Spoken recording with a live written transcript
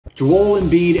Joel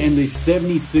Embiid and the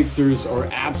 76ers are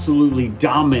absolutely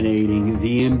dominating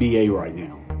the NBA right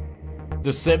now. The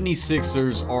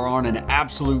 76ers are on an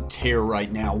absolute tear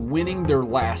right now, winning their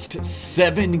last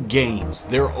 7 games.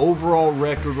 Their overall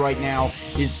record right now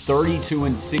is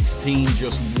 32-16,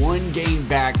 just 1 game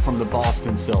back from the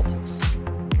Boston Celtics.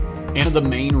 And one of the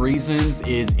main reasons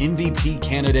is MVP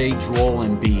candidate Joel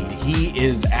Embiid. He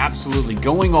is absolutely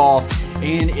going off,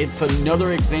 and it's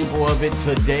another example of it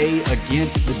today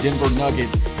against the Denver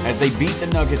Nuggets as they beat the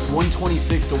Nuggets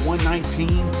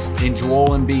 126-119, and Joel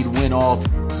Embiid went off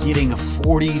getting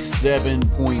 47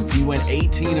 points. He went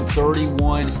 18 of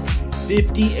 31,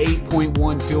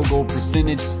 58.1 field goal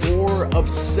percentage, 4 of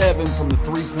 7 from the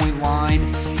three-point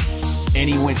line, and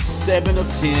he went 7 of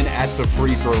 10 at the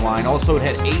free throw line. Also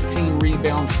had 18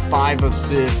 rebounds, 5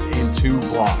 assists, and 2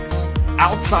 blocks.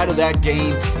 Outside of that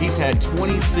game, he's had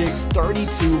 26,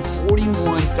 32,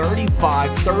 41, 35,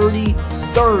 30,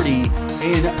 30,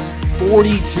 and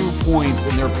 42 points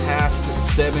in their past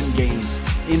 7 games.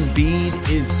 Embiid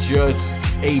is just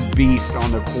a beast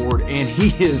on the court, and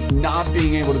he is not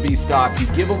being able to be stopped. You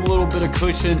give him a little bit of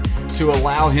cushion to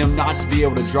allow him not to be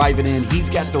able to drive it in. He's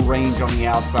got the range on the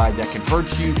outside that can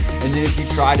hurt you, and then if you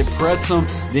try to press him,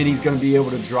 then he's going to be able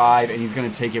to drive, and he's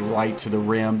going to take it right to the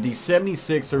rim. The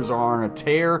 76ers are on a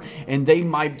tear, and they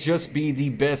might just be the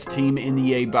best team in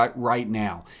the NBA right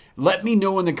now. Let me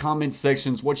know in the comments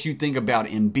sections what you think about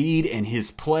Embiid and his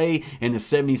play and the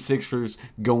 76ers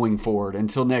going forward.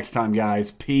 Until next time, guys,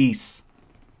 peace.